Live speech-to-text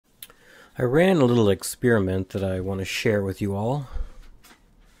I ran a little experiment that I want to share with you all.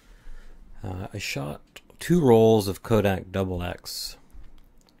 I shot 2 rolls of Kodak Double-X,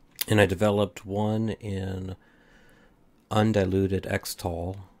 and I developed one in undiluted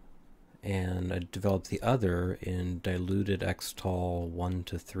Xtol, and I developed the other in diluted Xtol 1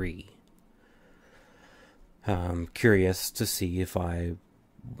 to 3. I'm curious to see if how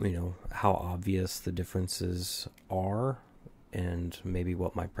obvious the differences are, and maybe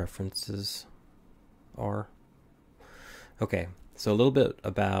what my preferences are. Okay, so a little bit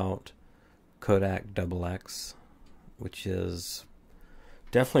about Kodak Double-X, which is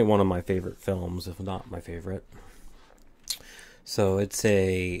definitely one of my favorite films, if not my favorite. So it's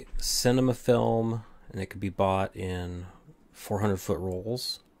a cinema film, and it could be bought in 400-foot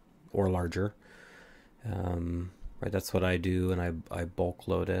rolls or larger. Right, that's what I do, and I bulk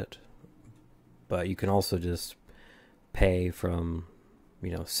load it. But you can also just pay from,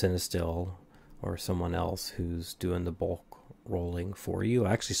 Cinestill or someone else who's doing the bulk rolling for you.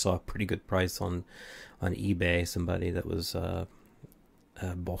 I actually saw a pretty good price on eBay. Somebody that was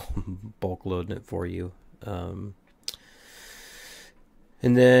bulk loading it for you. And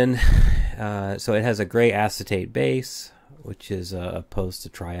then, so it has a gray acetate base, which is opposed to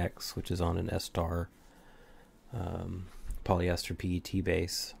Tri-X, which is on an S-star polyester PET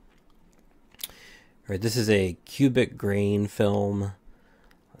base. Right, this is a cubic grain film.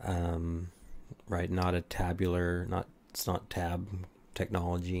 Right, not a tabular, it's not tab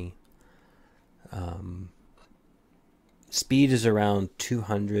technology. Speed is around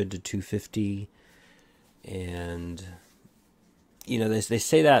 200 to 250, and they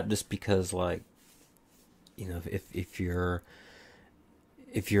say that just because, like, if your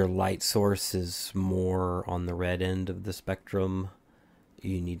light source is more on the red end of the spectrum,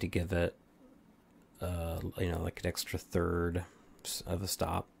 you need to give it like an extra third of a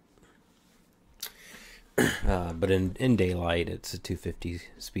stop. But in daylight, it's a 250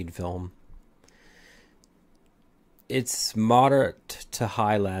 speed film. It's moderate to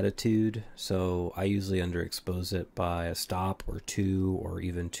high latitude, so I usually underexpose it by a stop or 2 or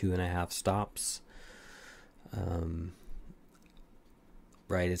even 2.5 stops.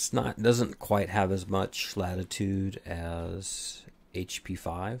 Right, doesn't quite have as much latitude as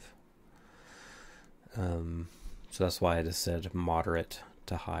HP5. So that's why I just said moderate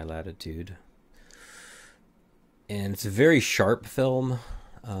to high latitude. And it's a very sharp film.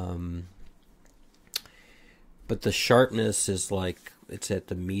 But the sharpness is like, it's at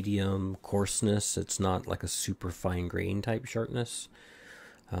the medium coarseness. It's not like a super fine grain type sharpness.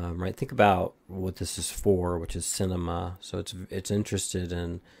 Right, think about what this is for, which is cinema. So it's interested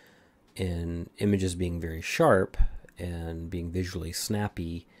in images being very sharp and being visually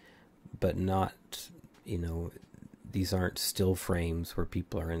snappy, but not, these aren't still frames where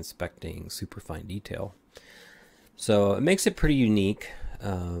people are inspecting super fine detail. So it makes it pretty unique.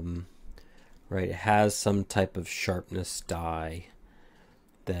 Right, it has some type of sharpness dye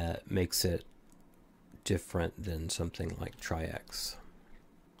that makes it different than something like Tri-X.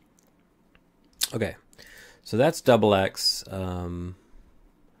 Okay, so that's Double-X. And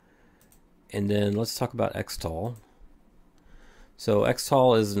then let's talk about Xtol. So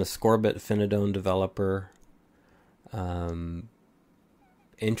Xtol is an ascorbate phenidone developer.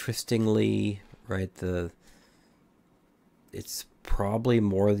 Interestingly, right, it's probably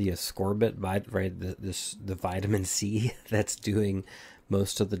more the ascorbate, right, the vitamin C that's doing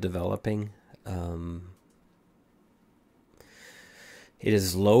most of the developing. It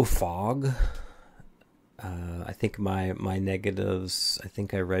is low fog. I think my negatives, I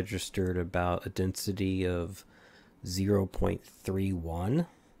think I registered about a density of 0.31.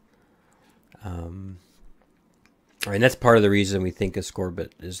 And that's part of the reason we think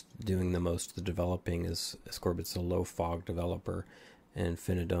ascorbate is doing the most of the developing, is ascorbate's a low fog developer, and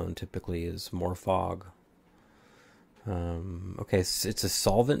phenidone typically is more fog. Okay, it's a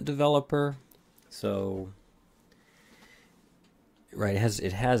solvent developer, so right,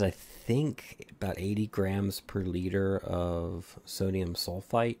 it has I think about 80 grams per liter of sodium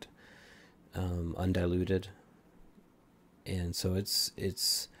sulfite, undiluted, and so it's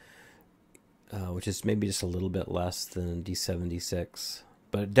which is maybe just a little bit less than D76,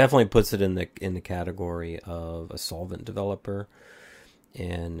 but it definitely puts it in the category of a solvent developer,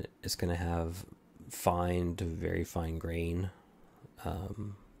 and it's going to have fine to very fine grain,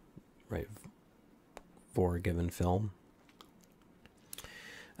 right, for a given film.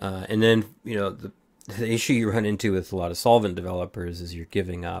 And then the issue you run into with a lot of solvent developers is you're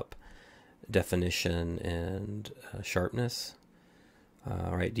giving up definition and sharpness.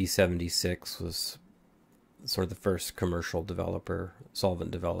 Right, D76 was sort of the first commercial developer,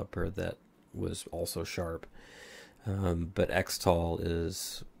 solvent developer that was also sharp. But Xtol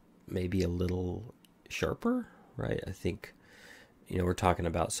is maybe a little sharper, right? I think, we're talking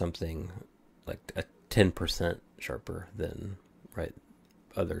about something like a 10% sharper than, right,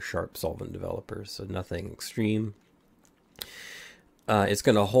 other sharp solvent developers. So nothing extreme. It's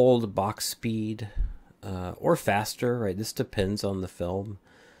going to hold box speed or faster, right? This depends on the film.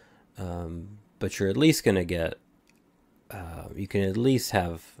 But you're at least going to get, you can at least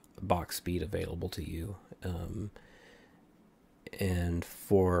have box speed available to you. And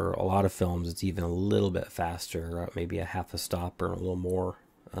for a lot of films, it's even a little bit faster, maybe a half a stop or a little more,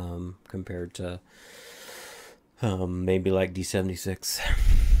 compared to maybe like D76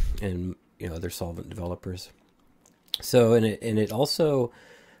 and other solvent developers. So and it also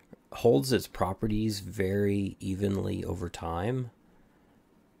holds its properties very evenly over time.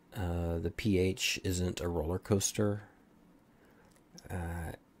 The pH isn't a roller coaster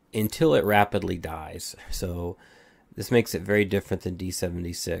until it rapidly dies. So this makes it very different than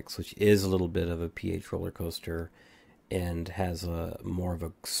D76, which is a little bit of a pH roller coaster and has a more of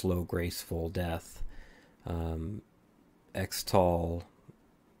a slow, graceful death. Xtol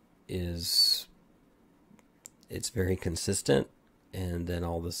it's very consistent, and then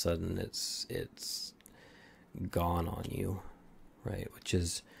all of a sudden it's gone on you, right? Which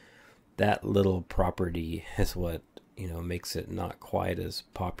is, that little property is what makes it not quite as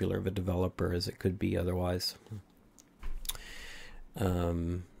popular of a developer as it could be otherwise.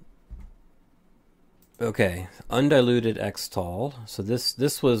 Okay, undiluted Xtol. So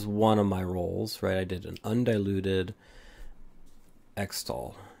this was one of my roles, right? I did an undiluted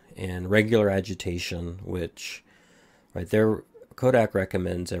Xtol and regular agitation, which, right there, Kodak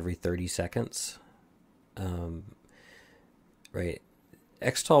recommends every 30 seconds. Right,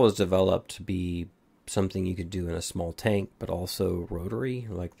 Xtol was developed to be something you could do in a small tank, but also rotary.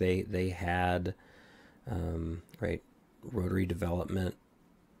 Like they had, right, rotary development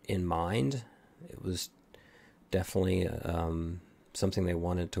in mind. It was definitely something they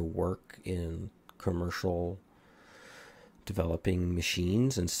wanted to work in commercial developing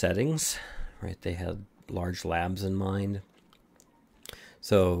machines and settings, right? They had large labs in mind.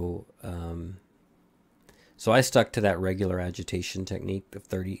 So so I stuck to that regular agitation technique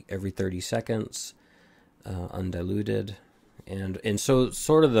of every 30 seconds, undiluted, and so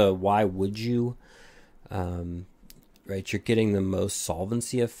sort of the why would you, right? You're getting the most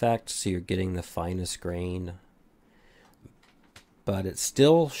solvency effect, so you're getting the finest grain, but it's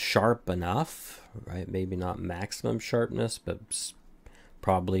still sharp enough, right? Maybe not maximum sharpness, but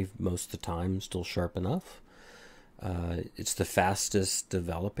probably most of the time still sharp enough. It's the fastest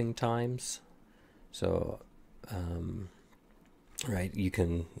developing times, so right, you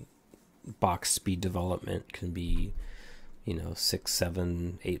can, box speed development can be 6,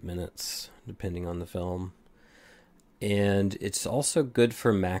 7, 8 minutes depending on the film. And it's also good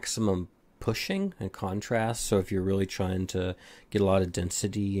for maximum pushing and contrast. So if you're really trying to get a lot of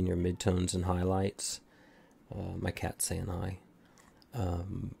density in your midtones and highlights, my cat's saying hi,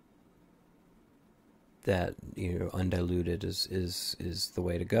 that undiluted is the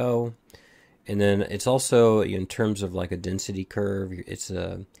way to go. And then it's also, in terms of like a density curve, it's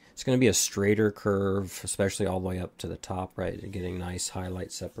going to be a straighter curve, especially all the way up to the top, right? And getting nice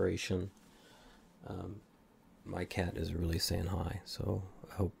highlight separation. My cat is really saying hi, so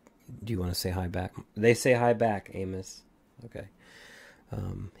I hope. Do you want to say hi back? They say hi back, Amos. Okay.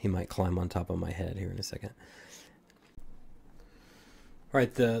 He might climb on top of my head here in a second. All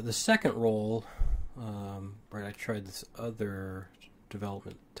right, the second roll, right? I tried this other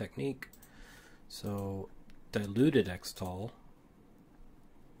development technique. So diluted Xtol,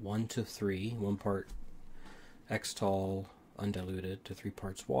 1 to 3, 1 part Xtol undiluted to 3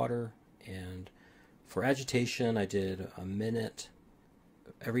 parts water. And for agitation, I did a minute,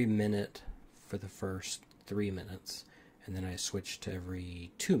 every minute for the first 3 minutes, and then I switched to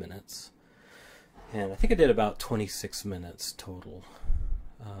every 2 minutes. And I think I did about 26 minutes total.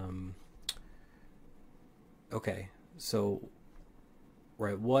 Okay, so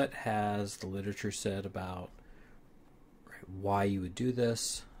right, what has the literature said about, right, why you would do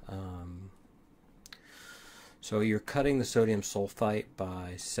this? So you're cutting the sodium sulfite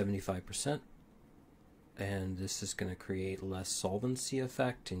by 75%, and this is going to create less solvency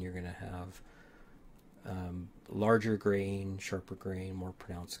effect, and you're going to have larger grain, sharper grain, more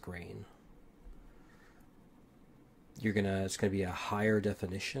pronounced grain. It's going to be a higher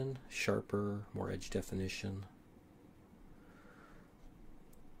definition, sharper, more edge definition.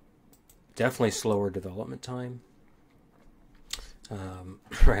 Definitely slower development time.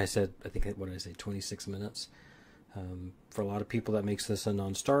 Right, I think, what did I say, 26 minutes. For a lot of people that makes this a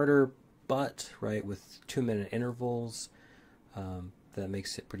non-starter, but right, with 2-minute intervals, that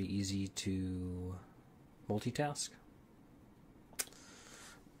makes it pretty easy to multitask.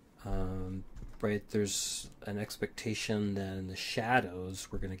 Right, there's an expectation that in the shadows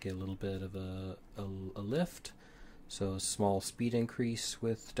we're going to get a little bit of a lift, so a small speed increase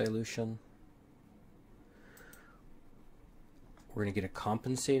with dilution. We're going to get a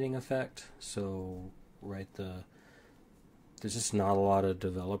compensating effect, so right, there's just not a lot of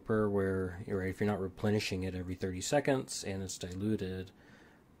developer where, right, if you're not replenishing it every 30 seconds and it's diluted,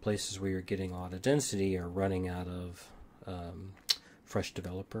 places where you're getting a lot of density are running out of fresh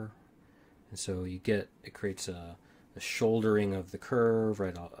developer. And so it creates a shouldering of the curve,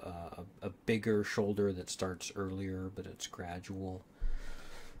 right? A bigger shoulder that starts earlier, but it's gradual.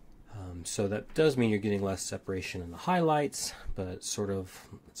 So that does mean you're getting less separation in the highlights, but it's sort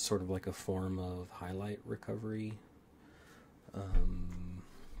of like a form of highlight recovery,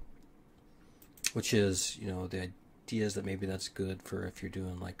 which is, the idea is that maybe that's good for if you're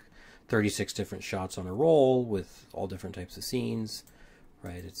doing like 36 different shots on a roll with all different types of scenes.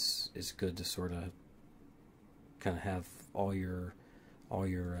 Right, it's good to sort of kind of have all your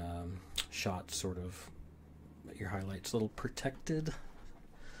shots, sort of your highlights a little protected.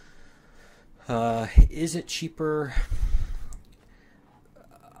 Is it cheaper?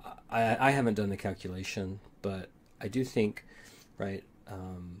 I haven't done the calculation, but I do think, right,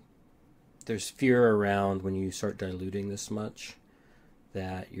 there's fear around when you start diluting this much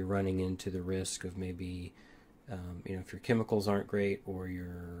that you're running into the risk of maybe, if your chemicals aren't great, or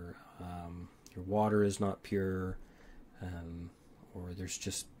your water is not pure, or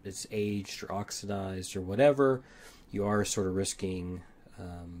it's aged or oxidized or whatever, you are sort of risking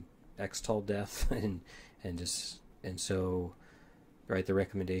x-tol death, and so, right, the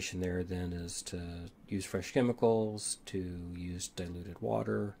recommendation there then is to use fresh chemicals, to use diluted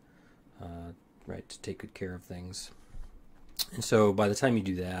water, right, to take good care of things. And so by the time you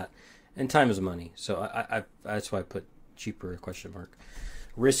do that, and time is money, so I that's why I put cheaper ?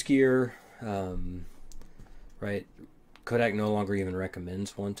 Riskier, right? Kodak no longer even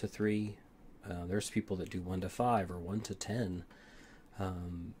recommends 1 to 3. There's people that do 1 to 5 or 1 to 10,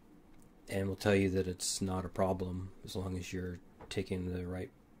 and will tell you that it's not a problem as long as you're taking the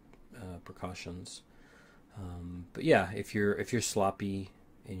right precautions. But yeah, if you're sloppy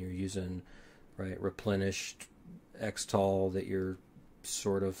and you're using, right, replenished x-tol that you're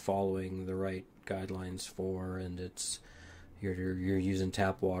sort of following the right guidelines for, and you're using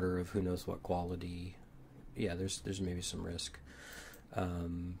tap water of who knows what quality, yeah, there's maybe some risk.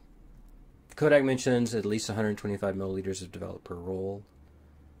 Kodak mentions at least 125 milliliters of developed per roll,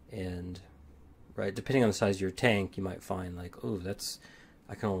 and right, depending on the size of your tank, you might find like, oh,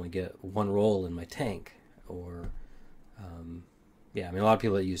 I can only get 1 roll in my tank, or yeah, I mean, a lot of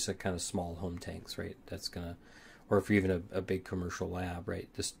people that use kind of small home tanks, right, that's gonna, or if you're even a big commercial lab, right,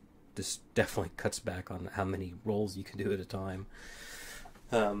 this definitely cuts back on how many rolls you can do at a time.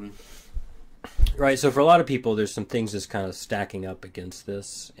 Right, so for a lot of people, there's some things that's kind of stacking up against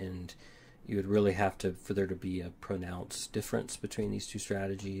this, and you would really have for there to be a pronounced difference between these two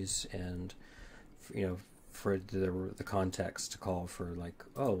strategies, and for the context to call for like,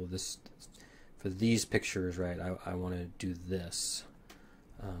 oh, this, for these pictures, right, I want to do this.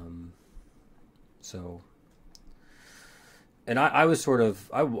 So, and I was sort of,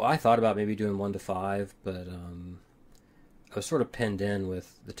 I thought about maybe doing 1 to 5, but I was sort of pinned in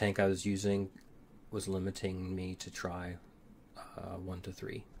with the tank I was using was limiting me to try 1 to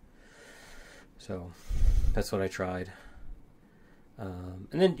 3. So that's what I tried. And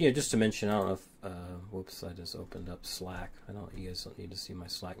then, just to mention, I don't know if, whoops, I just opened up Slack. You guys don't need to see my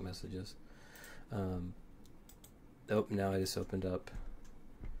Slack messages. Oh, now I just opened up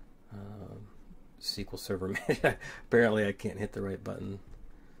SQL Server. Apparently I can't hit the right button,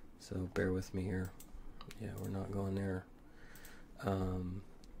 so bear with me here. Yeah, we're not going there.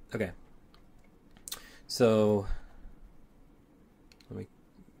 Okay, so let me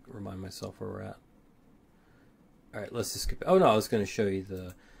remind myself where we're at. All right, let's just skip. Oh no, I was going to show you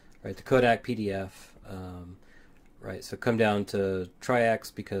the Kodak PDF. Right, so come down to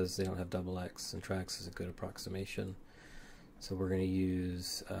Tri-X because they don't have Double-X, and Tri-X is a good approximation. So we're going to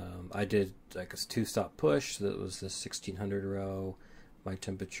use, I did like a 2-stop push, so that was the 1600 row, my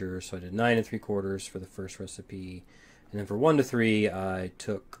temperature, so I did 9 3/4 for the first recipe. And then for 1 to 3, I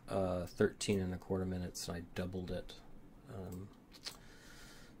took 13 1/4 minutes, and I doubled it.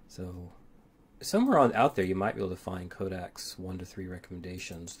 So somewhere out there, you might be able to find Kodak's 1 to 3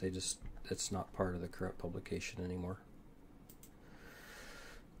 recommendations. It's not part of the current publication anymore.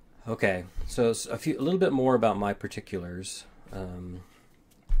 Okay, so it's a little bit more about my particulars.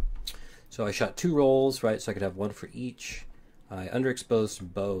 So I shot 2 rolls, right? So I could have one for each. I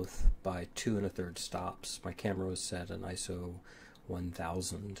underexposed both by 2 1/3 stops. My camera was set in ISO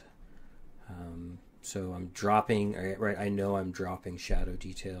 1000. So I'm dropping, right? I know I'm dropping shadow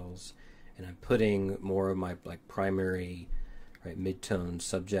details, and I'm putting more of my like primary, right, mid-tone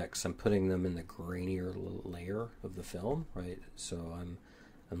subjects. I'm putting them in the grainier layer of the film, right? So I'm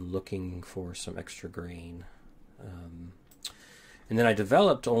looking for some extra grain. And then I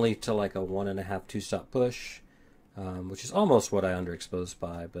developed only to like a 1.5 2-stop push, which is almost what I underexposed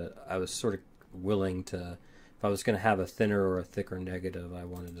by, but I was sort of willing to, if I was going to have a thinner or a thicker negative, I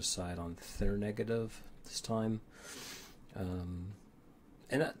wanted to decide on the thinner negative this time.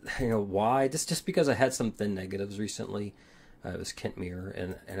 And you know why? Just because I had some thin negatives recently. It was Kent Mirror,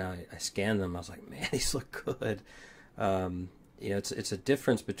 and I scanned them. I was like, man, these look good. You know, it's a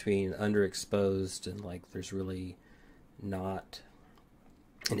difference between underexposed and like there's really not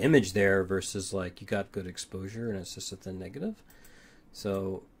an image there versus like you got good exposure and it's just a thin negative.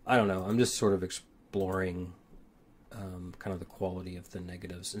 So I don't know. I'm just sort of exploring kind of the quality of the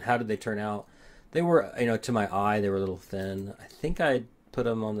negatives and how did they turn out. They were, you know, to my eye, they were a little thin. I think I put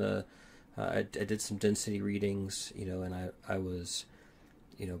them on the. I did some density readings, you know, and I was,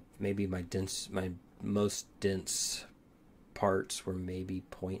 you know, maybe my most dense parts were maybe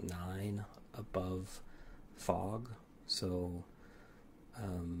 0.9 above fog. So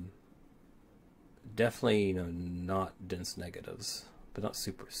definitely, you know, not dense negatives, but not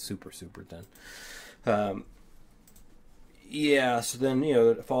super thin. Yeah, so then, you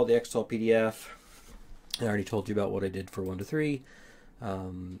know, follow the Xtol PDF. I already told you about what I did for 1 to 3.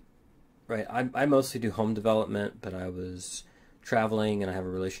 Right, I mostly do home development, but I was traveling and I have a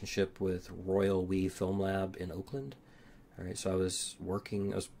relationship with Royal We Film Lab in Oakland. All right, so I was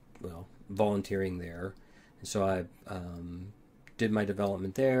volunteering there, and so I did my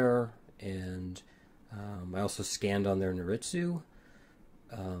development there, and I also scanned on their Noritsu,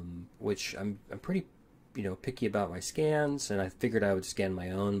 which I'm pretty, you know, picky about my scans, and I figured I would scan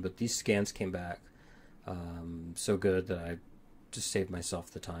my own, but these scans came back so good that I just saved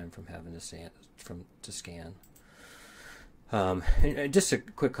myself the time from having to scan. And just a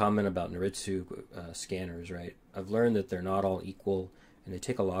quick comment about Noritsu scanners, right? I've learned that they're not all equal, and they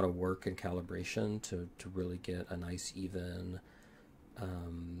take a lot of work and calibration to really get a nice, even,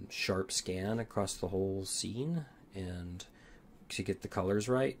 sharp scan across the whole scene, and to get the colors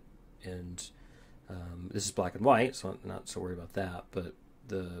right. And this is black and white, so I'm not so worried about that. But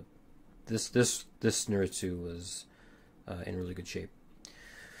this Noritsu was in really good shape.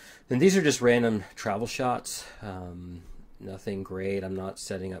 And these are just random travel shots. Nothing great. I'm not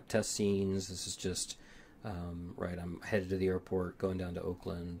setting up test scenes. This is just right. I'm headed to the airport, going down to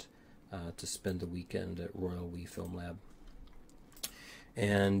Oakland to spend the weekend at Royal We Film Lab.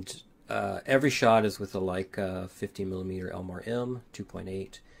 And every shot is with a Leica 50mm Elmar M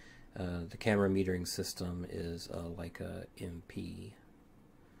 2.8. The camera metering system is a Leica MP.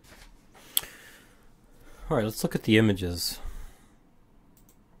 All right, let's look at the images.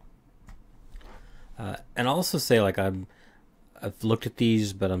 And I'll also say, like, I've looked at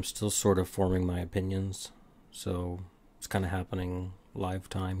these, but I'm still sort of forming my opinions. So it's kind of happening live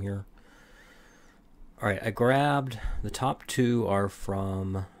time here. All right, I grabbed the top 2 are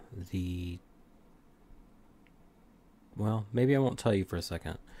from the. Well, maybe I won't tell you for a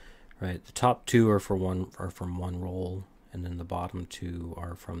second. Right, the top 2 are from one roll, and then the bottom 2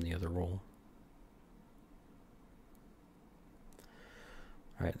 are from the other roll.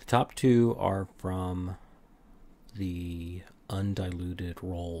 All right, the top 2 are from the undiluted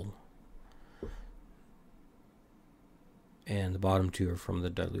roll, and the bottom 2 are from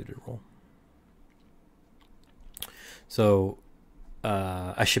the diluted roll. So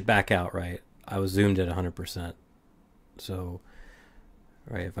I should back out, right? I was zoomed at 100%. So,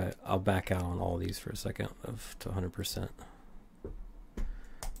 right, I'll back out on all these for a second to 100%.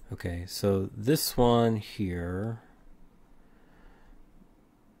 Okay, so this one here,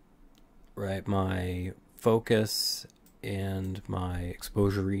 right, my focus and my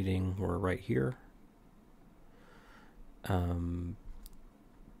exposure reading were right here.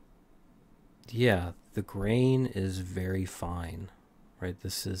 Yeah, the grain is very fine, right?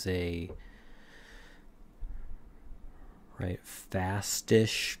 This is a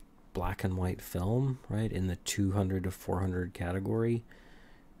fastish black and white film, right, in the 200 to 400 category.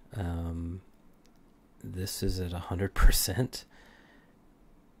 This is at 100%.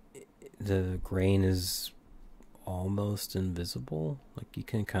 The grain is almost invisible. Like, you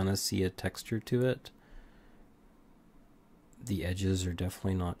can kind of see a texture to it. the edges are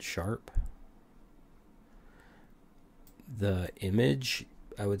definitely not sharp. The image,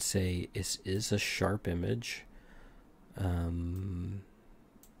 I would say, is a sharp image.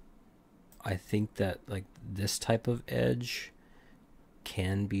 I think that like this type of edge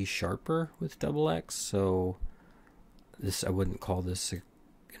can be sharper with Double-X, so this, I wouldn't call this an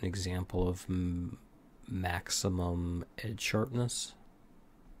example of maximum edge sharpness.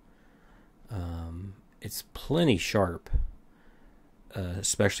 It's plenty sharp,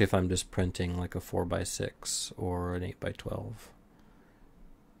 especially if I'm just printing like a 4x6 or an 8x12.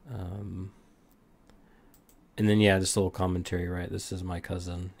 And then, yeah, just a little commentary, right? This is my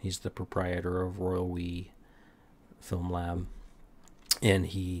cousin. He's the proprietor of Royal We Film Lab. And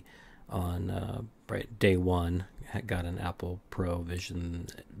he, on day one, got an Apple Pro Vision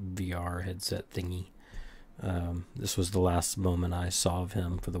VR headset thingy. This was the last moment I saw of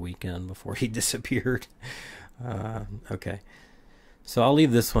him for the weekend before he disappeared. Okay. So I'll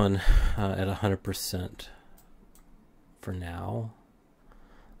leave this one at 100% for now.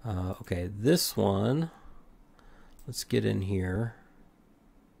 Okay, this one, let's get in here.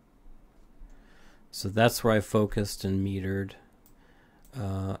 So that's where I focused and metered.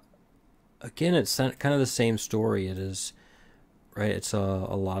 Again, it's kind of the same story. It is, right, it's a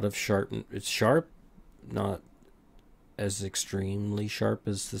lot of sharp. It's sharp, not as extremely sharp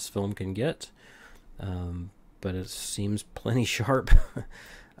as this film can get, but it seems plenty sharp.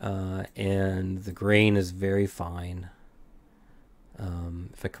 And the grain is very fine.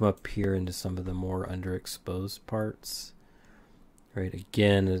 If I come up here into some of the more underexposed parts, right,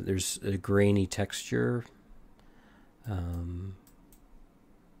 again, there's a grainy texture,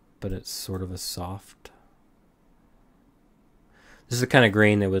 but it's sort of a soft. This is the kind of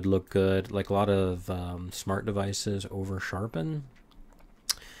grain that would look good, like a lot of smart devices over sharpen.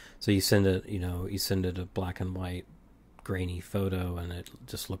 So you send it, you send it a black and white grainy photo, and it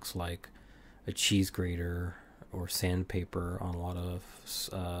just looks like a cheese grater or sandpaper on a lot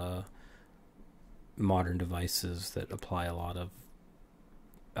of modern devices that apply a lot of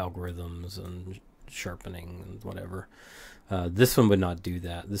algorithms and sharpening and whatever. This one would not do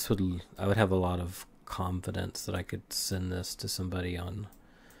that. I would have a lot of confidence that I could send this to somebody on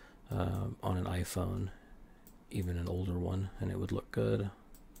an iPhone, even an older one, and it would look good.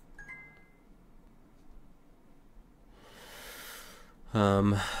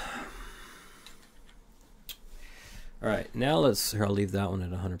 All right, now I'll leave that one at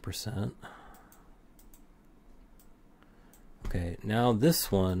 100%. Okay, now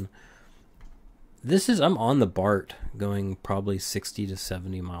this one, I'm on the BART going probably 60 to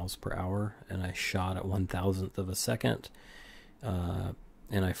 70 miles per hour, and I shot at 1,000th of a second, and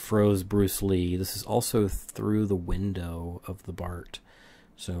I froze Bruce Lee. This is also through the window of the BART.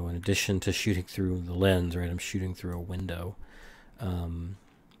 So in addition to shooting through the lens, right, I'm shooting through a window.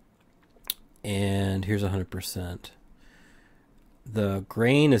 And here's 100%. The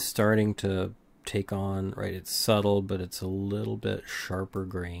grain is starting to take on, right, it's subtle, but it's a little bit sharper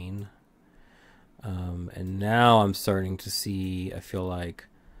grain. And now I'm starting to see, I feel like,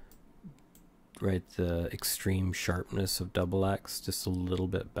 right, the extreme sharpness of Double-X just a little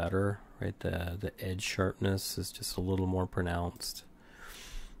bit better, right? The edge sharpness is just a little more pronounced.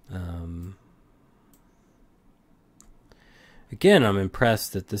 Again, I'm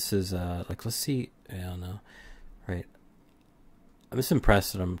impressed that this is, like, let's see, I don't know, right? I'm just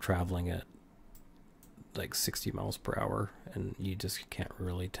impressed that I'm traveling at like 60 miles per hour, and you just can't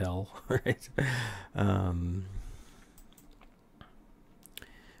really tell, right?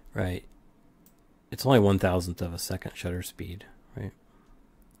 Right. It's only 1,000th of a second shutter speed, right?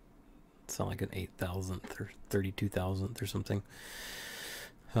 It's not like an 8,000th or 32,000th or something.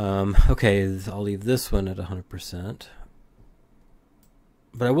 Okay, I'll leave this one at 100%.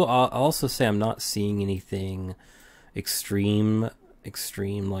 But I'll also say I'm not seeing anything extreme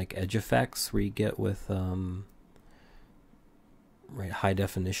like edge effects where you get with right, high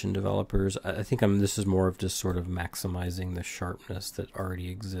definition developers. I think this is more of just sort of maximizing the sharpness that already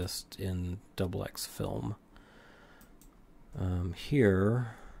exists in Double-X film.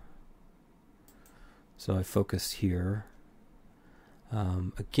 Here, so I focused here.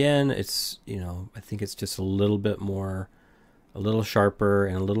 Again, it's, I think it's just a little bit more, a little sharper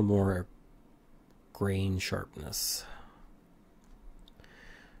and a little more grain sharpness.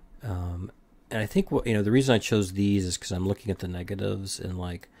 And I think the reason I chose these is because I'm looking at the negatives, and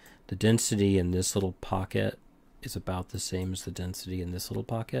like the density in this little pocket is about the same as the density in this little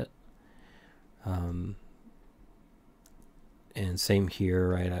pocket. And same here,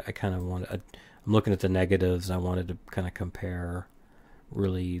 right? I kind of I'm looking at the negatives, and I wanted to kind of compare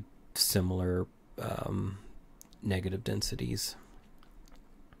really similar negative densities.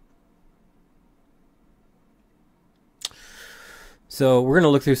 So we're going to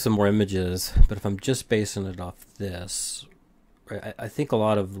look through some more images, but if I'm just basing it off this, right, I think a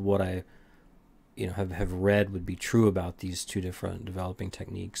lot of what I have read would be true about these two different developing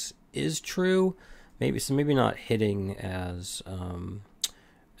techniques is true. Maybe not hitting as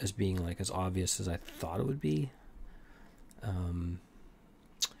being like as obvious as I thought it would be. And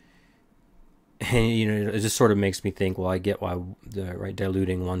it just sort of makes me think, well, I get why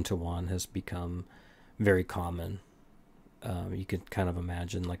diluting 1-to-1 has become very common. You could kind of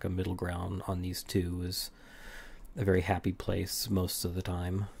imagine like a middle ground on these two is a very happy place most of the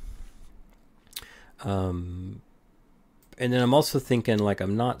time. And then I'm also thinking, like,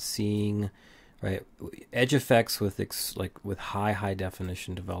 I'm not seeing, right, edge effects with with high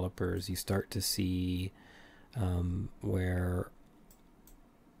definition developers. You start to see where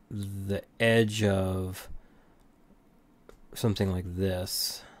the edge of something like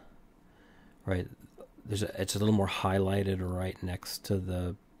this, right, it's a little more highlighted right next to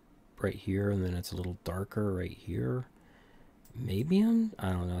the right here, and then it's a little darker right here. Maybe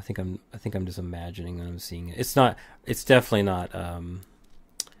I don't know. I think I'm just imagining that I'm seeing it. It's definitely not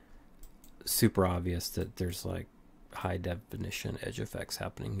super obvious that there's like high definition edge effects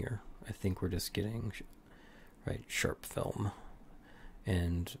happening here. I think we're just getting sharp film,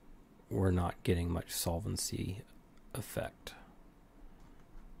 and we're not getting much solvency effect.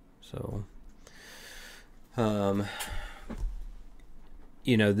 So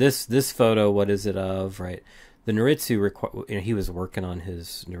this photo, what is it of, right? The Noritsu, he was working on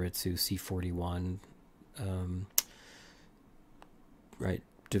his Noritsu C41,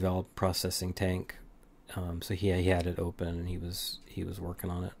 developed processing tank. So he had it open, and he was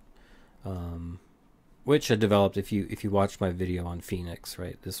working on it, which I developed. If you watch my video on Phoenix,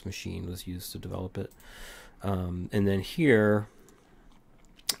 right, this machine was used to develop it. And then here,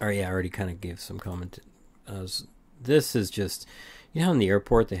 I already kind of gave some comment. This is just, how in the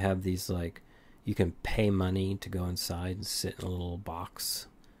airport they have these, like, you can pay money to go inside and sit in a little box.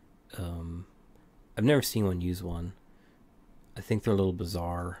 I've never seen one use one. I think they're a little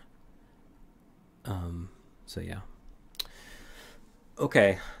bizarre. So yeah.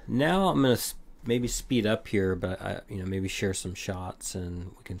 Okay, now I'm gonna maybe speed up here, but maybe share some shots,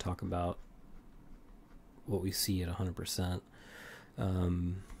 and we can talk about what we see at 100%.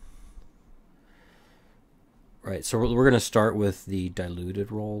 Right, so we're going to start with the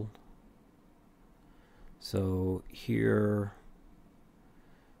diluted roll. So here,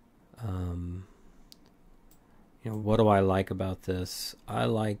 what do I like about this? I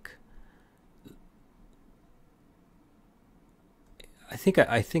think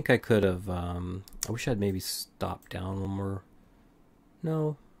I could have, I wish I'd maybe stopped down one more.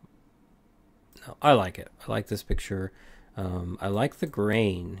 No, I like it. I like this picture. I like the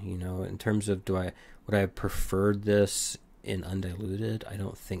grain, in terms of would I have preferred this in undiluted? I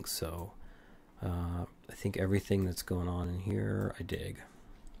don't think so. I think everything that's going on in here, I dig.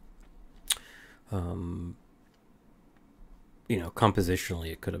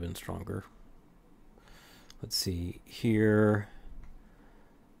 Compositionally, it could have been stronger. Let's see here.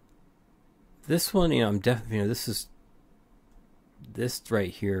 This one, I'm definitely, this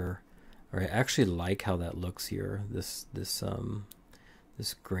right here. All right, I actually like how that looks here. This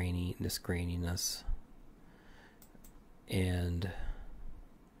graininess, and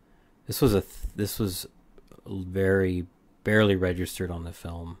this was very barely registered on the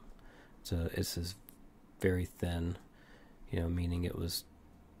film. So this is very thin, meaning it was.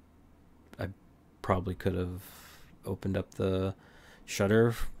 I probably could have opened up the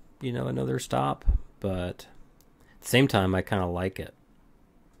shutter, another stop, but at the same time, I kind of like it.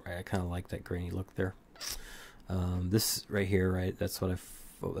 Right, I kind of like that grainy look there. This right here, right? That's what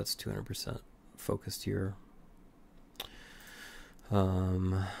that's 200% focused here.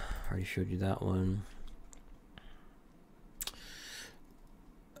 Already showed you that one.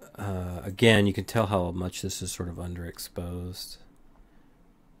 Again, you can tell how much this is sort of underexposed.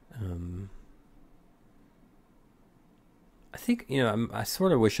 I think, I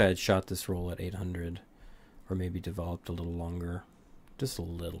sort of wish I had shot this roll at 800, or maybe developed a little longer, just a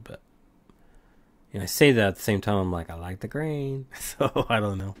little bit. I say that at the same time, I'm like, I like the grain, so I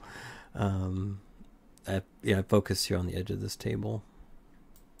don't know. I focus here on the edge of this table.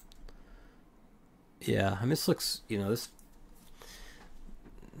 Yeah, I mean, this looks, it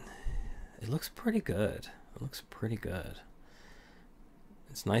looks pretty good. It looks pretty good.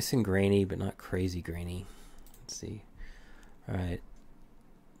 It's nice and grainy, but not crazy grainy. Let's see. All right.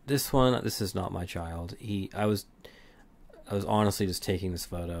 This one, this is not my child. I was honestly just taking this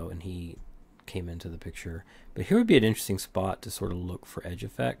photo, and he came into the picture. But here would be an interesting spot to sort of look for edge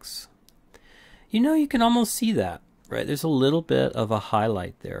effects. You know, you can almost see that, right? There's a little bit of a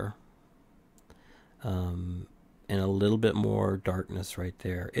highlight there. And a little bit more darkness right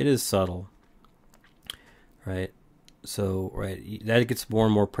there. It is subtle, right? So, right, that gets more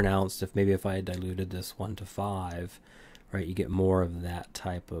and more pronounced if I had diluted this 1 to 5, right? You get more of that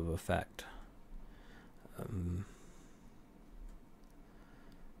type of effect.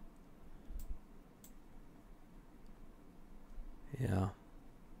 Yeah.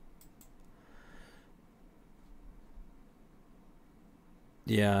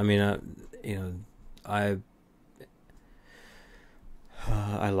 Yeah, I mean, I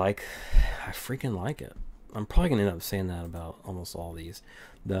I freaking like it. I'm probably gonna end up saying that about almost all these.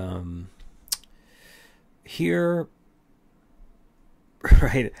 The here,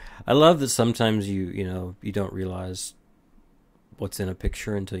 right? I love that sometimes you don't realize what's in a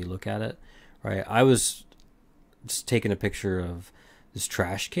picture until you look at it, right? I was just taking a picture of this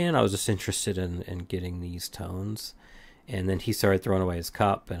trash can. I was just interested in getting these tones, and then he started throwing away his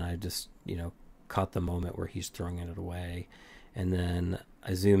cup, and I just caught the moment where he's throwing it away, and then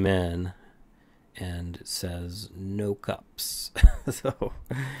I zoom in and it says no cups. So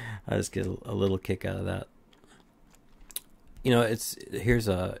I just get a little kick out of that. There's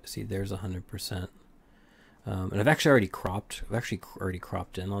 100%. And I've actually already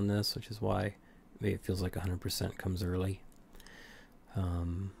cropped in on this, which is why maybe it feels like 100% comes early.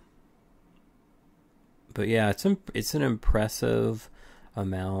 But yeah, it's an impressive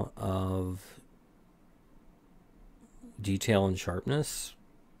amount of detail and sharpness,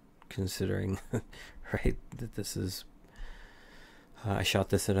 considering right that this is I shot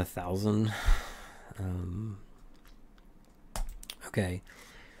this at 1,000. Okay,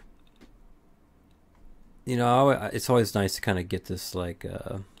 it's always nice to kind of get this right,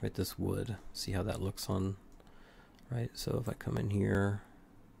 this wood, see how that looks on, right? So if I come in here,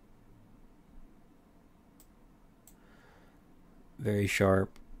 very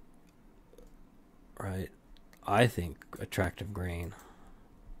sharp, right? I think attractive grain.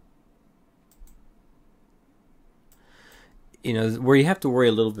 Where you have to worry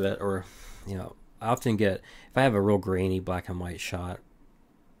a little bit, or I often get, if I have a real grainy black and white shot,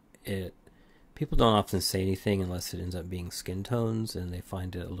 people don't often say anything unless it ends up being skin tones, and they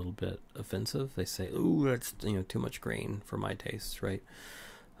find it a little bit offensive. They say, "Ooh, that's too much grain for my taste," right?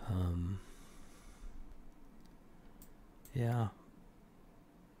 Yeah,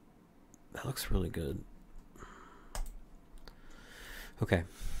 that looks really good. Okay.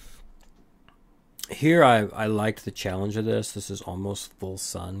 Here I liked the challenge of this. This is almost full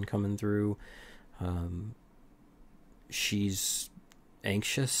sun coming through. She's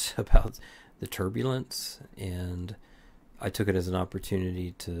anxious about the turbulence, and I took it as an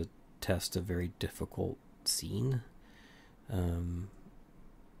opportunity to test a very difficult scene.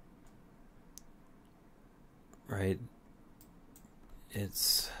 Right?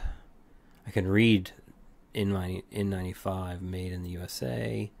 I can read N95, made in the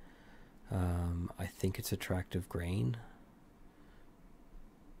USA. I think it's attractive grain.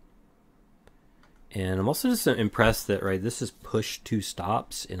 And I'm also just impressed that, right, this is pushed 2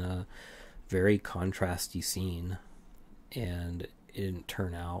 stops in a very contrasty scene, and it didn't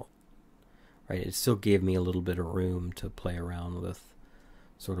turn out, right? It still gave me a little bit of room to play around with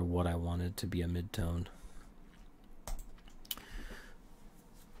sort of what I wanted to be a midtone.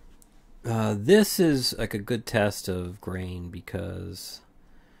 This is like a good test of grain because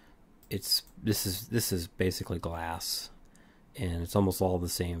this is basically glass, and it's almost all the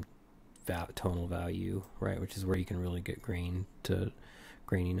same tonal value, right? Which is where you can really get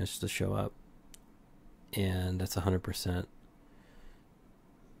graininess to show up, and that's 100%. And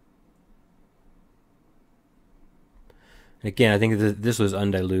again, I think if this was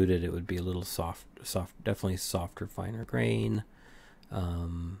undiluted, it would be a little soft, definitely softer, finer grain.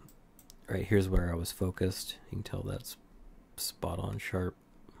 Right, here's where I was focused. You can tell that's spot on sharp.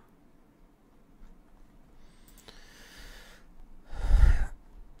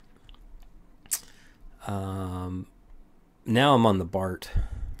 Now I'm on the BART,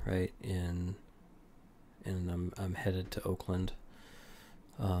 right, and I'm headed to Oakland.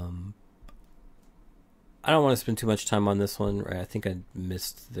 I don't want to spend too much time on this one, right? I think I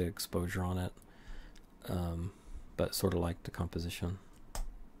missed the exposure on it, but sort of like the composition.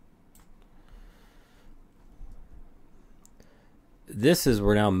 This is,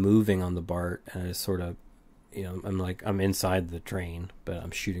 we're now moving on the BART, and I sort of, I'm inside the train, but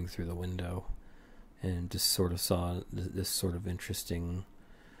I'm shooting through the window, and just sort of saw this sort of interesting,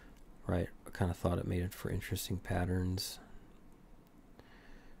 right? I kind of thought it made it for interesting patterns.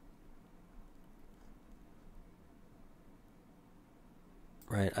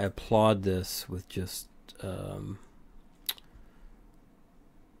 right? I applaud this with just,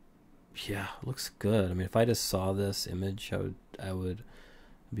 yeah, it looks good. I mean, if I just saw this image, I would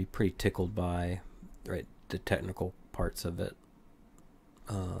be pretty tickled by, right, the technical parts of it.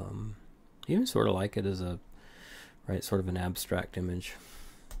 Even sort of like it as a, right, sort of an abstract image.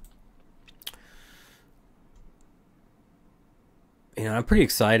 You know, I'm pretty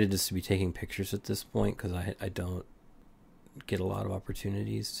excited just to be taking pictures at this point, because I don't get a lot of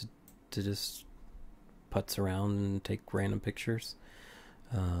opportunities to just putz around and take random pictures.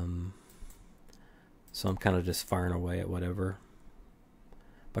 So I'm kind of just firing away at whatever.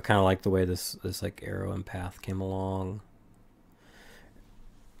 But kind of like the way this like arrow and path came along.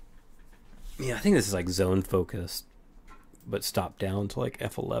 Yeah, I think this is like zone focused, but stopped down to like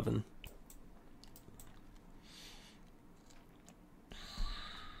F11.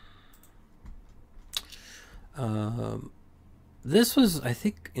 This was, I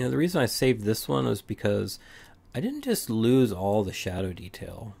think, you know, the reason I saved this one was because I didn't just lose all the shadow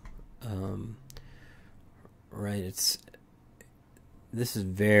detail. Right, this is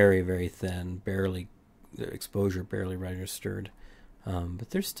very, very thin, barely, the exposure barely registered.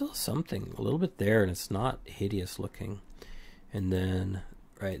 But there's still something a little bit there, and it's not hideous looking. And then,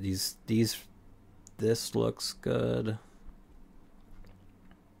 right, this looks good.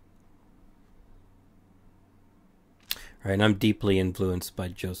 Right, and I'm deeply influenced by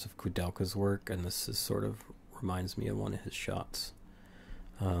Joseph Kudelka's work, and this is sort of reminds me of one of his shots.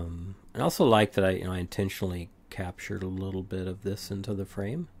 I also like that I intentionally captured a little bit of this into the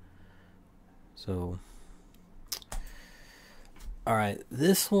frame. So, all right,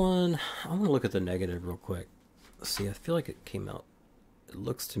 this one, I'm gonna look at the negative real quick. See, I feel like it came out. It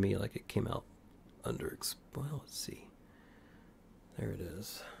looks to me like it came out underexposed. Well, let's see. There it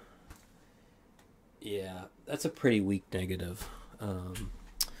is. Yeah, that's a pretty weak negative. You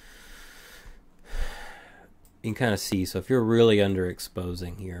can kind of see. So if you're really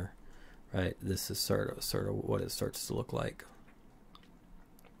underexposing here, right, this is sort of what it starts to look like.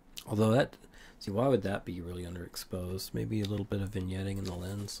 Although that, see, why would that be really underexposed? Maybe a little bit of vignetting in the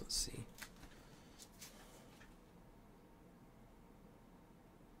lens. Let's see.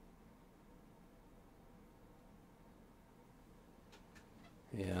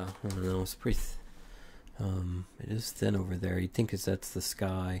 Yeah, I don't know. It's pretty. It is thin over there. You'd think that's the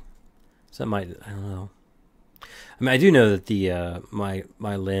sky. So that might, I don't know. I mean, I do know that the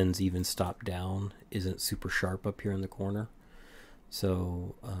my lens, even stopped down, isn't super sharp up here in the corner.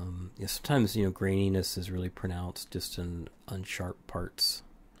 So yeah, sometimes graininess is really pronounced just in unsharp parts.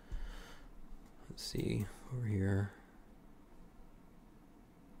 Let's see over here.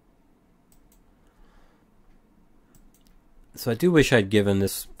 So I do wish I'd given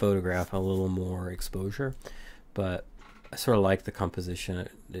this photograph a little more exposure, but I sort of like the composition.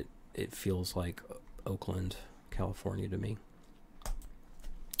 It feels like Oakland, California to me.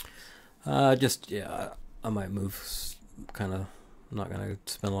 Just, yeah, I might move kind of, I'm not going to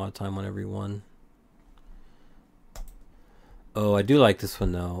spend a lot of time on every one. Oh, I do like this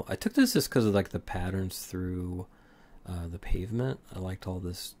one though. I took this just because of like the patterns through the pavement. I liked all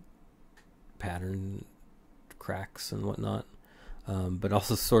this pattern cracks and whatnot, but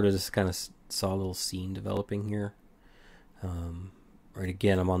also sort of just kind of saw a little scene developing here. Right,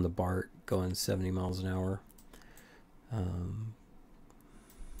 again, I'm on the BART going 70 miles an hour.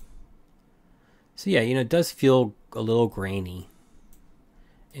 So yeah, it does feel a little grainy,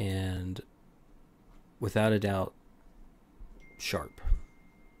 and without a doubt sharp,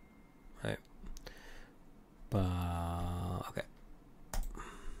 right? But okay,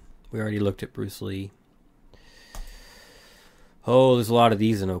 we already looked at Bruce Lee. Oh, there's a lot of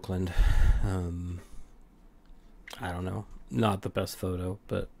these in Oakland. I don't know. Not the best photo,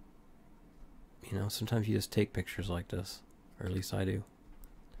 but sometimes you just take pictures like this, or at least I do.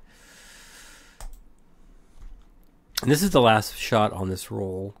 And this is the last shot on this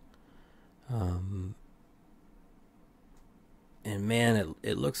roll. And man,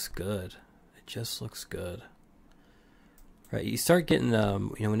 it looks good. It just looks good. Right, you start getting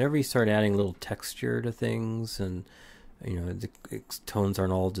whenever you start adding a little texture to things, and the tones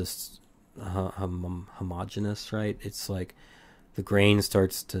aren't all just homogeneous, right? It's like the grain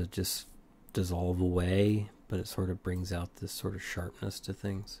starts to just dissolve away, but it sort of brings out this sort of sharpness to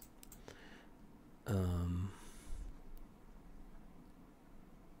things.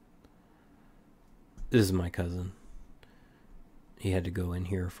 This is my cousin. He had to go in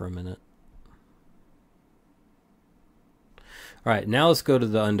here for a minute. All right, now let's go to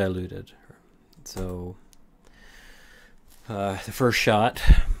the undiluted. So the first shot,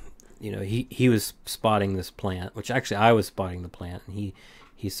 he was spotting this plant, which actually I was spotting the plant, and he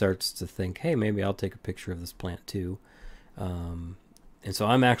he starts to think, hey, maybe I'll take a picture of this plant too. And so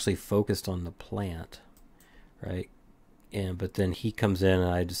I'm actually focused on the plant, right? But then he comes in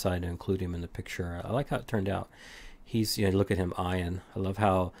and I decide to include him in the picture. I like how it turned out. He's, you know, look at him eyeing. I love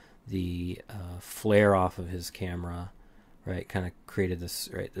how the flare off of his camera, right, kind of created this,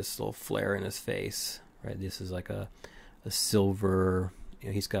 right, this little flare in his face, right? This is like a silver, you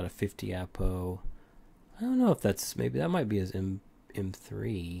know, he's got a 50 apo. I don't know if that's, maybe that might be his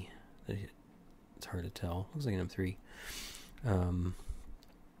M3. It's hard to tell. Looks like an M3.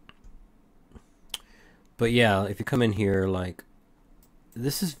 But yeah, if you come in here, like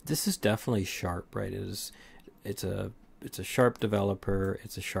this is definitely sharp, right? It's a sharp developer,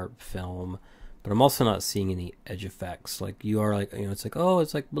 it's a sharp film, but I'm also not seeing any edge effects. Like you are, like, you know, it's like, oh,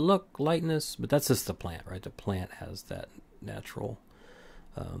 it's like, but look, lightness, but that's just the plant, right? The plant has that natural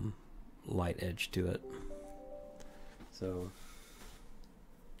light edge to it. So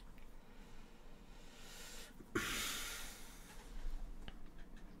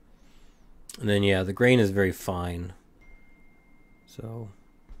and then yeah, the grain is very fine. So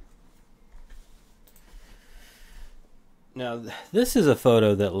now this is a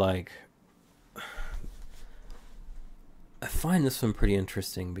photo that, like, I find this one pretty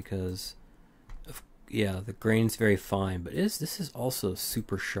interesting because yeah, the grain's very fine, but this is also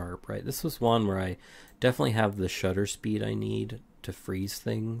super sharp, right? This was one where I definitely have the shutter speed I need to freeze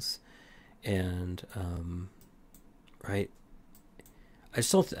things, and right, I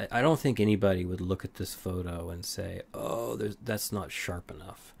don't think anybody would look at this photo and say, oh, that's not sharp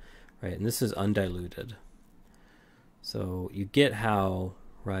enough, right? And this is undiluted, so you get how,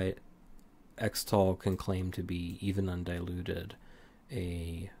 right, Xtol can claim to be, even undiluted,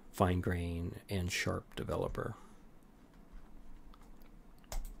 a fine grain and sharp developer.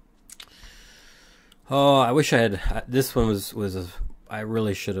 Oh, I wish I had, this one I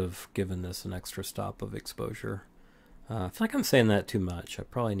really should have given this an extra stop of exposure. I feel like I'm saying that too much. I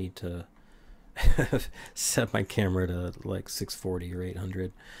probably need to set my camera to like 640 or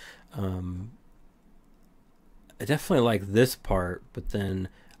 800. I definitely like this part, but then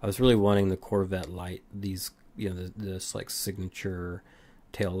I was really wanting the Corvette light, these, you know, this like signature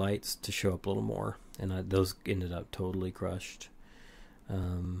tail lights to show up a little more, and those ended up totally crushed.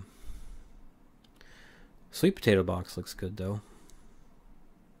 Sweet potato box looks good though.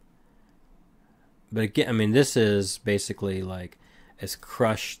 But again, I mean, this is basically like as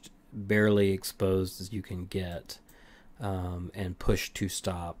crushed, barely exposed as you can get, and push 2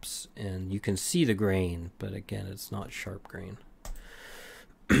 stops, and you can see the grain, but again, it's not sharp grain.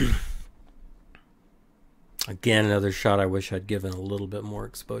 Again, another shot I wish I'd given a little bit more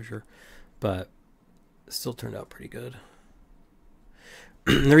exposure, but it still turned out pretty good.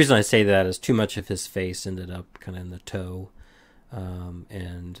 The reason I say that is too much of his face ended up kind of in the toe,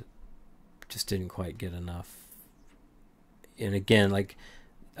 and just didn't quite get enough. And again, like,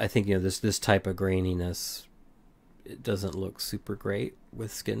 I think, you know, this type of graininess, it doesn't look super great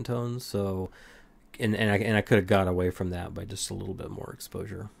with skin tones. So, and I could have got away from that by just a little bit more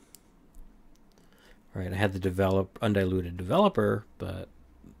exposure. Right, I had the undiluted developer, but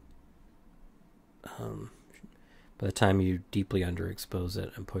by the time you deeply underexpose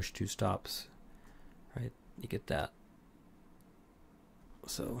it and push 2 stops, right, you get that.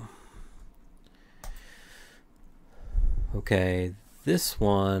 So, okay, this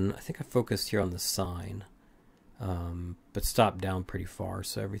one, I think I focused here on the sign, but stopped down pretty far,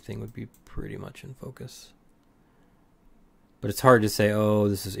 so everything would be pretty much in focus. But it's hard to say, oh,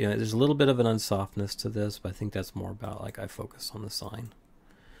 this is, you know, there's a little bit of an unsoftness to this, but I think that's more about, like, I focus on the sign.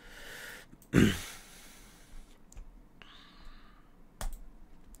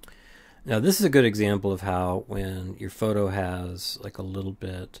 Now, this is a good example of how when your photo has, like, a little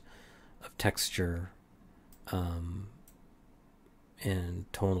bit of texture and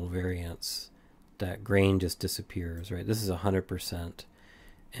tonal variance, that grain just disappears, right? This is 100%,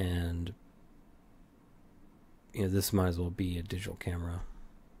 and you know, this might as well be a digital camera.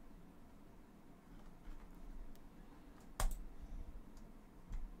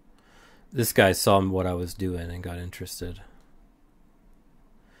 This guy saw what I was doing and got interested,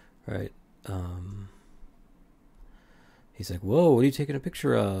 right? He's like, whoa, what are you taking a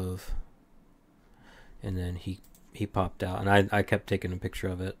picture of? And then he popped out, and I kept taking a picture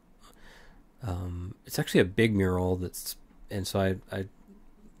of it. It's actually a big mural and so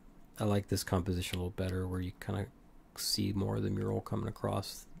I like this composition a little better, where you kind of see more of the mural coming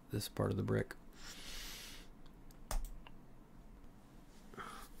across this part of the brick.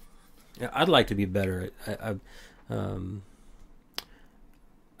 Yeah, I'd like to be better at, I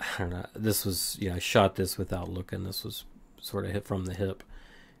don't know. This was, you know, I shot this without looking. This was sort of hit from the hip,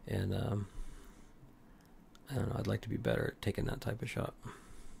 And I don't know, I'd like to be better at taking that type of shot.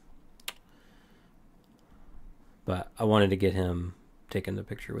 But I wanted to get him taking the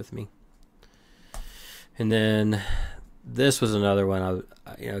picture with me. And then this was another one.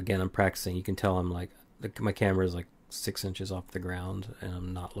 Again, I'm practicing. You can tell I'm like, my camera is like 6 inches off the ground, and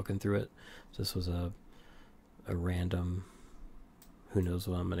I'm not looking through it. So this was a random, who knows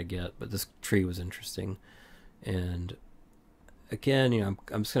what I'm gonna get. But this tree was interesting, and again,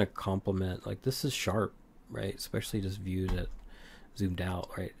 I'm just gonna compliment. Like, this is sharp, right? Especially just viewed at zoomed out,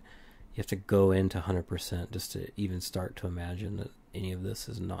 right? You have to go into 100% just to even start to imagine that any of this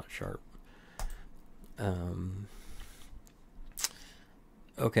is not sharp.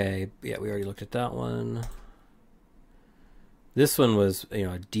 Okay, yeah, we already looked at that one. This one was,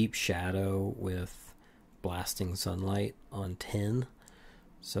 a deep shadow with blasting sunlight on 10.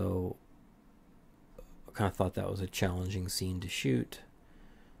 So I kind of thought that was a challenging scene to shoot.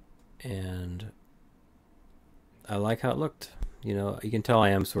 And I like how it looked. You can tell I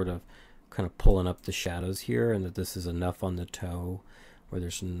am sort of kind of pulling up the shadows here, and that this is enough on the toe where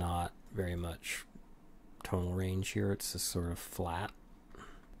there's not very much tonal range here. It's just sort of flat.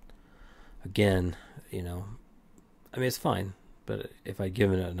 Again, I mean, it's fine, but if I'd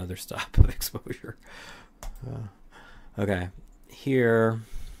given it another stop of exposure. Okay, here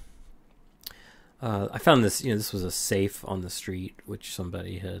I found this, this was a safe on the street which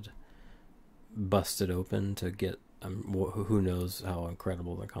somebody had busted open to get, who knows how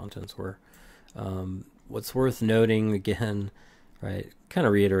incredible the contents were. What's worth noting, again, right, kind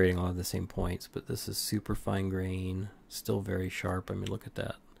of reiterating a lot of the same points, but this is super fine grain, still very sharp. I mean, look at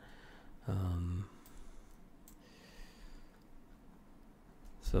that.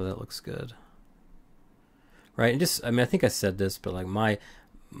 So that looks good, right? And just, I mean, I think I said this, but like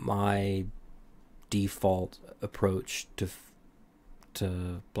my default approach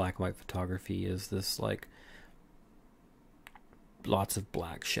to black and white photography is this, like, lots of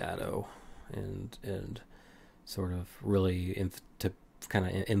black shadow and sort of really to kind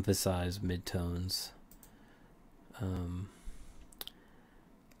of emphasize midtones.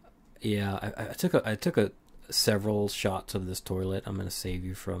 Yeah, I took several shots of this toilet. I'm going to save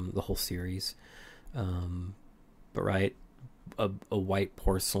you from the whole series. But right, a white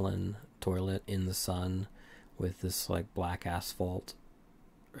porcelain toilet in the sun with this like black asphalt.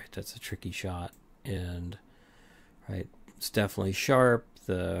 Right, that's a tricky shot, and right, it's definitely sharp.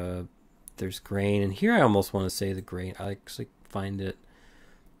 There's grain, and here I almost want to say the grain. I actually find it,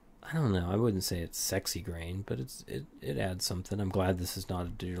 I don't know, I wouldn't say it's sexy grain, but it adds something. I'm glad this is not a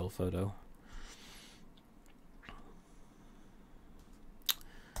digital photo.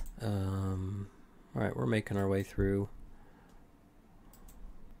 All right, we're making our way through.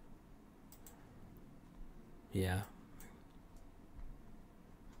 Yeah.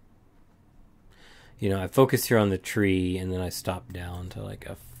 I focus here on the tree, and then I stop down to like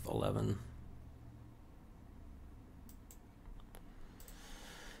F11.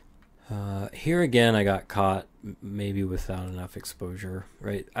 Here again, I got caught maybe without enough exposure,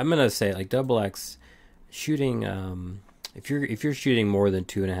 right? I'm gonna say, like, Double-X shooting. If you're shooting more than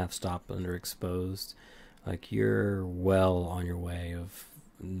 2.5 stop underexposed, like, you're well on your way of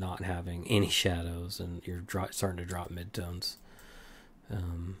not having any shadows, and you're starting to drop midtones,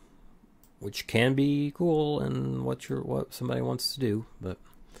 which can be cool and what somebody wants to do, but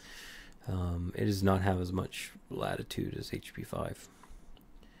it does not have as much latitude as HP5.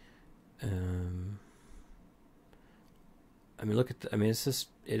 I mean, look at I mean, it's just,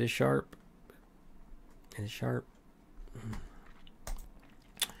 it is sharp. It is sharp.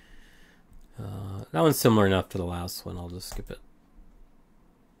 That one's similar enough to the last one. I'll just skip it.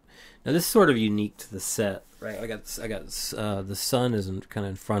 Now this is sort of unique to the set, right? I got the sun isn't kind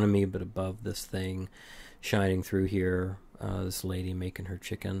of in front of me, but above this thing, shining through here. This lady making her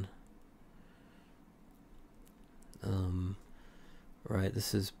chicken. Right.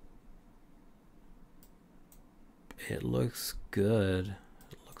 This is. It looks good.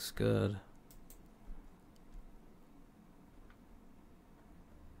 It looks good.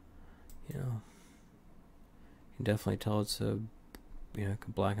 You can definitely tell it's a,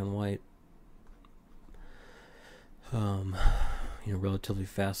 black and white, relatively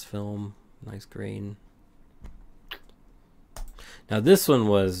fast film, nice grain. Now this one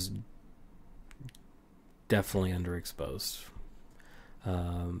was definitely underexposed,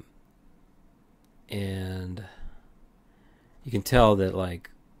 and you can tell that, like,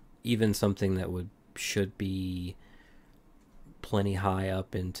 even something that should be plenty high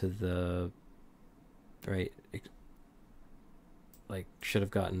up into the right, like, should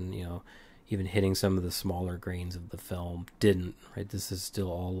have gotten, even hitting some of the smaller grains of the film. Didn't, right? This is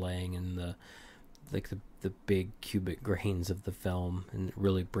still all laying in the big cubic grains of the film, and it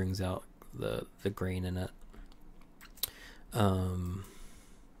really brings out the grain in it.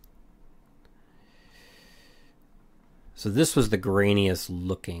 So this was the grainiest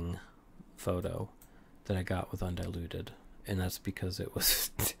looking photo that I got with Undiluted, and that's because it was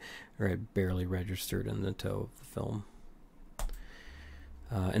right, barely registered in the toe of the film.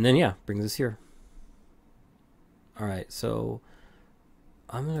 And then, yeah, brings us here. All right, so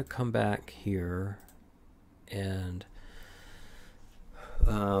I'm going to come back here and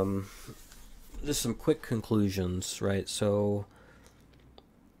just some quick conclusions, right? So,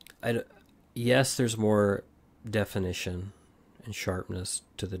 yes, there's more definition and sharpness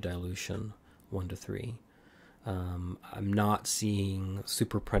to the dilution 1:3. I'm not seeing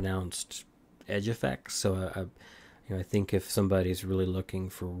super pronounced edge effects, so I think if somebody's really looking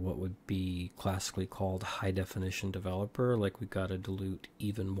for what would be classically called high definition developer, like we got to dilute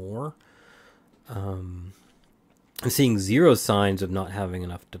even more. I'm seeing zero signs of not having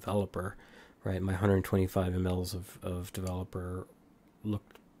enough developer, right? My 125 mLs of developer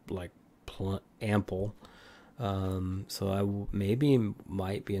looked like ample. So I maybe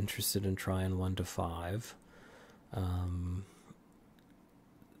might be interested in trying 1:5.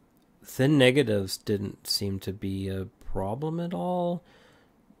 Thin negatives didn't seem to be a problem at all.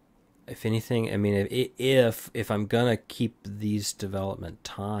 If anything, I mean, if I'm gonna keep these development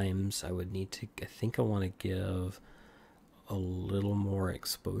times, I would need to. I think I want to give a little more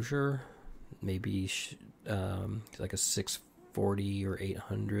exposure, maybe like a 640 or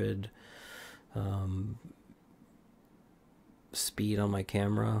 800 speed on my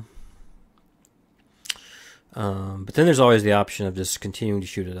camera. But then there's always the option of just continuing to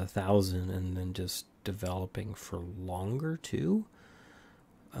shoot at 1,000 and then just developing for longer too.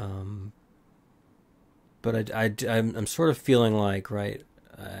 But I'm sort of feeling like, right,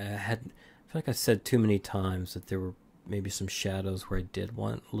 I feel like I said too many times that there were maybe some shadows where I did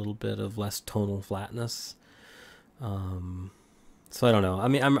want a little bit of less tonal flatness. So I don't know. I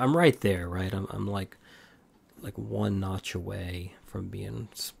mean, I'm right there, right? I'm like one notch away from being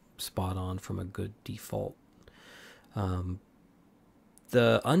spot on from a good default.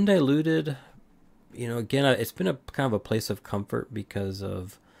 The undiluted, again, it's been a kind of a place of comfort because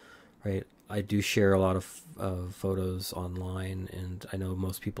of, right, I do share a lot of photos online, and I know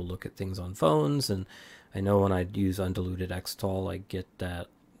most people look at things on phones, and I know when I use undiluted Xtol, I get that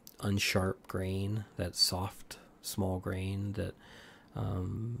unsharp grain, that soft, small grain that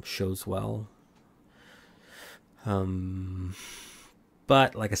shows well.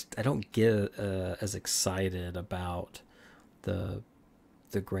 But like I don't get as excited about the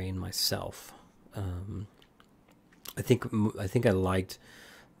grain myself. I think I liked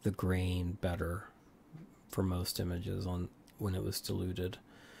the grain better for most images on when it was diluted.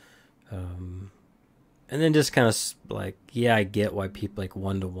 And then just kind of like, yeah, I get why people like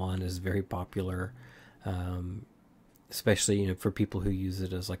 1:1 is very popular, especially for people who use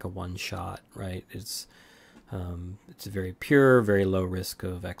it as like a one shot, right? It's very pure, very low risk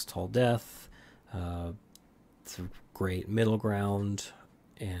of x-tol death. It's a great middle ground,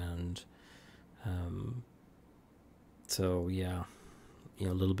 and so yeah, a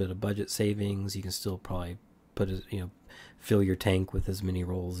little bit of budget savings. You can still probably put it, fill your tank with as many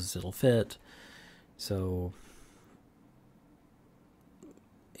rolls as it'll fit. So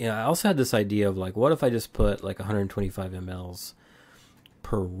yeah, I also had this idea of like, what if I just put like 125 mLs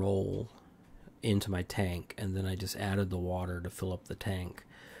per roll into my tank, and then I just added the water to fill up the tank,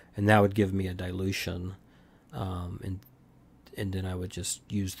 and that would give me a dilution, and then I would just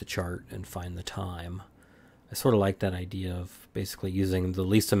use the chart and find the time. I sort of like that idea of basically using the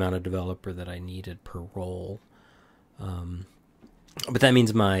least amount of developer that I needed per roll. But that means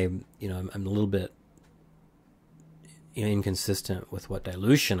I'm a little bit inconsistent with what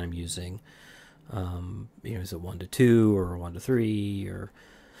dilution I'm using. Is it 1:2 or 1:3 or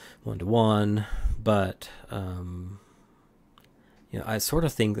 1:1? But I sort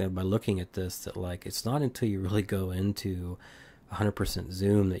of think that by looking at this, that like it's not until you really go into 100%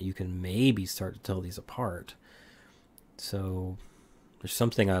 zoom that you can maybe start to tell these apart. So there's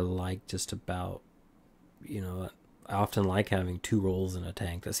something I like just about, I often like having 2 rolls in a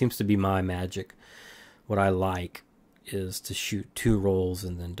tank. That seems to be my magic. What I like is to shoot 2 rolls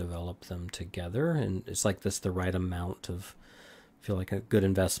and then develop them together, and it's like this the right amount of, feel like a good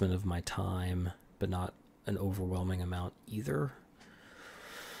investment of my time, but not an overwhelming amount either.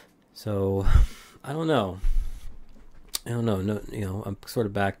 So I don't know. No, I'm sort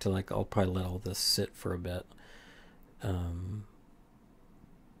of back to like, I'll probably let all this sit for a bit.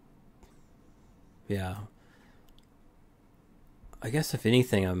 Yeah. I guess if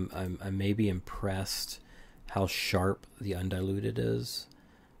anything, I may be impressed how sharp the undiluted is.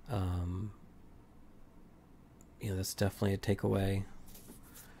 Um, that's definitely a takeaway.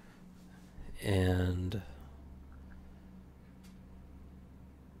 And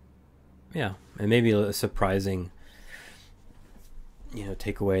yeah, and maybe a surprising,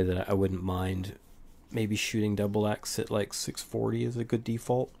 takeaway that I wouldn't mind maybe shooting double X at like 640 is a good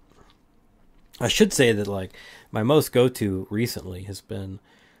default. I should say that like my most go-to recently has been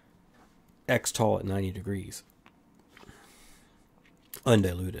x-tol at 90 degrees,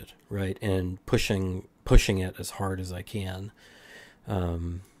 undiluted, right, and pushing it as hard as I can.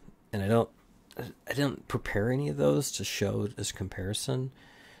 And I didn't prepare any of those to show as comparison.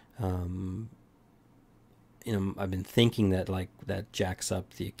 I've been thinking that like that jacks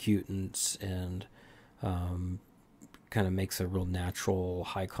up the acutance and kind of makes a real natural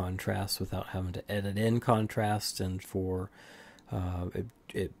high contrast without having to edit in contrast, and for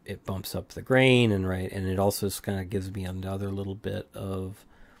it bumps up the grain, and right, and it also kind of gives me another little bit of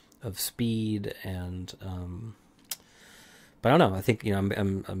speed, and but I don't know. I think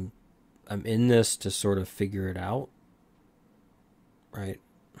I'm in this to sort of figure it out, right?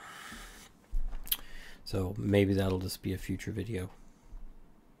 So maybe that'll just be a future video.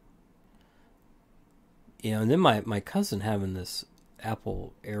 And then my cousin having this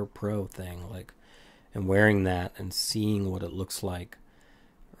Apple Air Pro thing, like, and wearing that and seeing what it looks like,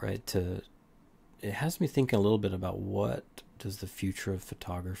 right? It has me thinking a little bit about what does the future of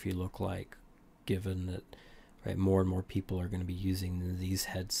photography look like, given that, right, more and more people are going to be using these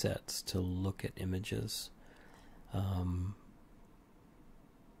headsets to look at images. Man,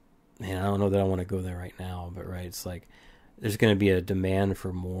 I don't know that I want to go there right now, but right, it's like there's going to be a demand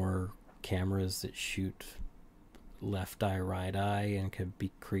for more cameras that shoot left eye, right eye, and could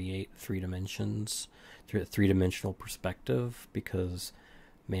create three-dimensional perspective, because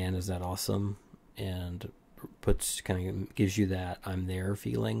man, is that awesome, and gives you that I'm there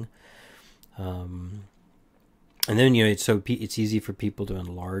feeling. And then it's easy for people to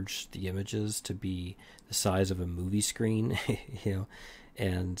enlarge the images to be the size of a movie screen,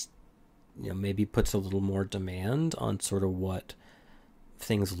 and maybe puts a little more demand on sort of what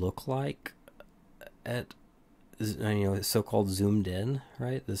things look like at so-called zoomed in,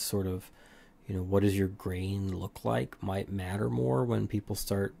 right? This sort of what does your grain look like might matter more when people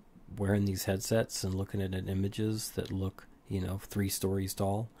start wearing these headsets and looking at images that look 3 stories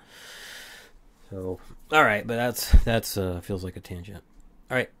tall. So all right, but that's feels like a tangent.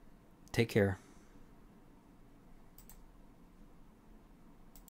 All right, take care.